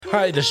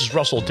Hi, this is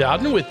Russell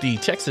Dowden with the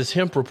Texas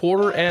Hemp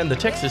Reporter and the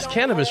Texas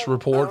Cannabis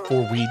Report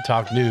for Weed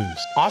Talk News.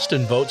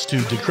 Austin votes to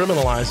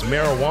decriminalize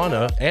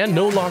marijuana and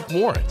no-knock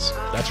warrants.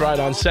 That's right,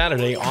 on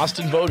Saturday,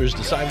 Austin voters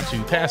decided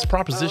to pass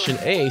Proposition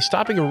A,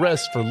 stopping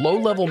arrests for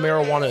low-level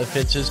marijuana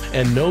offenses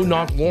and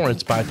no-knock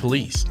warrants by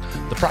police.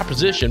 The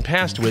proposition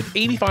passed with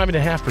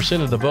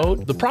 85.5% of the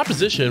vote. The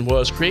proposition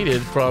was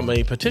created from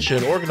a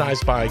petition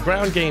organized by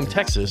Ground Game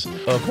Texas.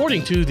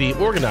 According to the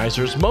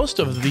organizers, most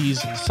of these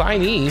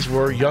signees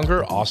were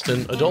younger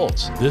Austin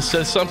adults. This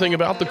says something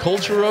about the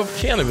culture of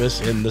cannabis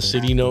in the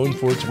city known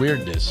for its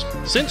weirdness.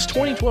 Since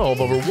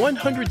 2012, over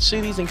 100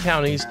 cities and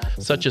counties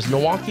such as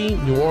Milwaukee,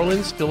 New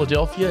Orleans,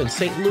 Philadelphia, and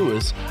St.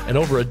 Louis, and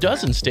over a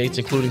dozen states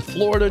including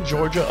Florida,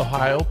 Georgia,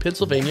 Ohio,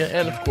 Pennsylvania,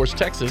 and of course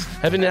Texas,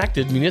 have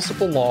enacted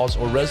municipal laws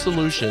or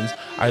resolutions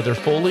either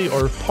fully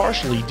or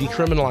partially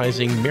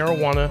decriminalizing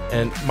marijuana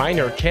and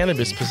minor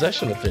cannabis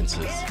possession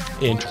offenses.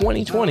 In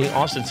 2020,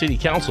 Austin City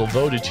Council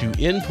voted to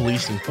end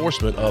police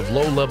enforcement of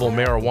low-level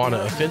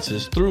marijuana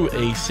offenses through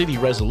a city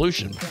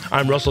resolution.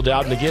 I'm Russell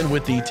Dowden again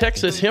with the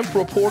Texas Hemp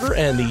Reporter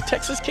and the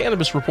Texas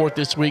Cannabis Report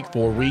this week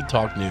for Weed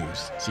Talk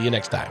News. See you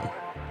next time.